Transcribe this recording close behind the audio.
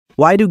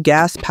Why do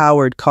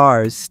gas-powered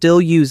cars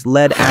still use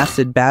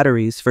lead-acid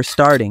batteries for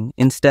starting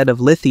instead of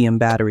lithium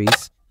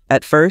batteries?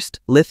 At first,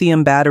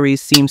 lithium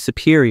batteries seem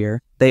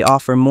superior. They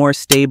offer more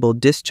stable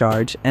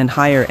discharge and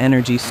higher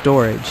energy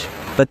storage.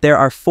 But there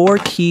are 4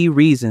 key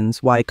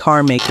reasons why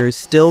car makers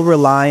still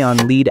rely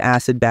on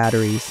lead-acid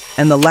batteries,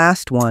 and the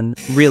last one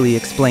really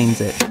explains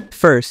it.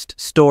 First,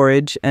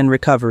 storage and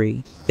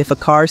recovery. If a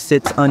car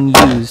sits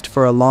unused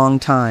for a long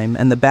time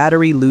and the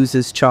battery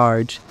loses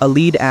charge, a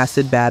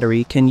lead-acid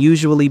battery can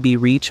usually be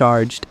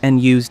recharged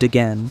and used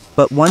again.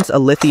 But once a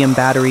lithium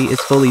battery is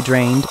fully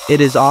drained,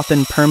 it is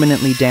often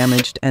permanently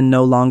damaged and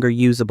no longer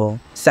usable.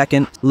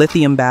 Second,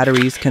 lithium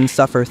batteries can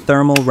suffer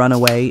thermal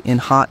runaway in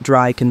hot,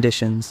 dry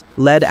conditions.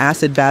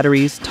 Lead-acid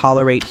batteries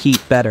tolerate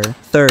heat better.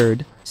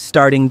 Third,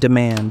 starting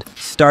demand.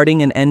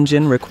 Starting an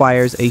engine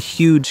requires a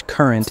huge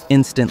current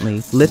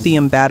instantly.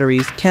 Lithium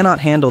batteries cannot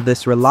handle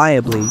this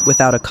reliably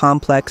without a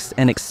complex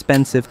and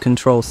expensive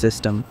control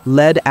system.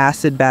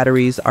 Lead-acid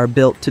batteries are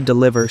built to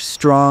deliver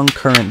strong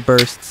current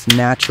bursts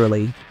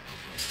naturally.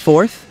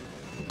 Fourth,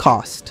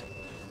 cost.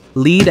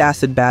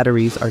 Lead-acid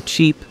batteries are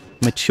cheap,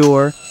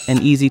 mature, and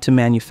easy to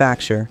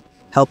manufacture,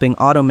 helping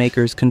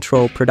automakers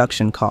control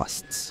production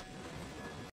costs.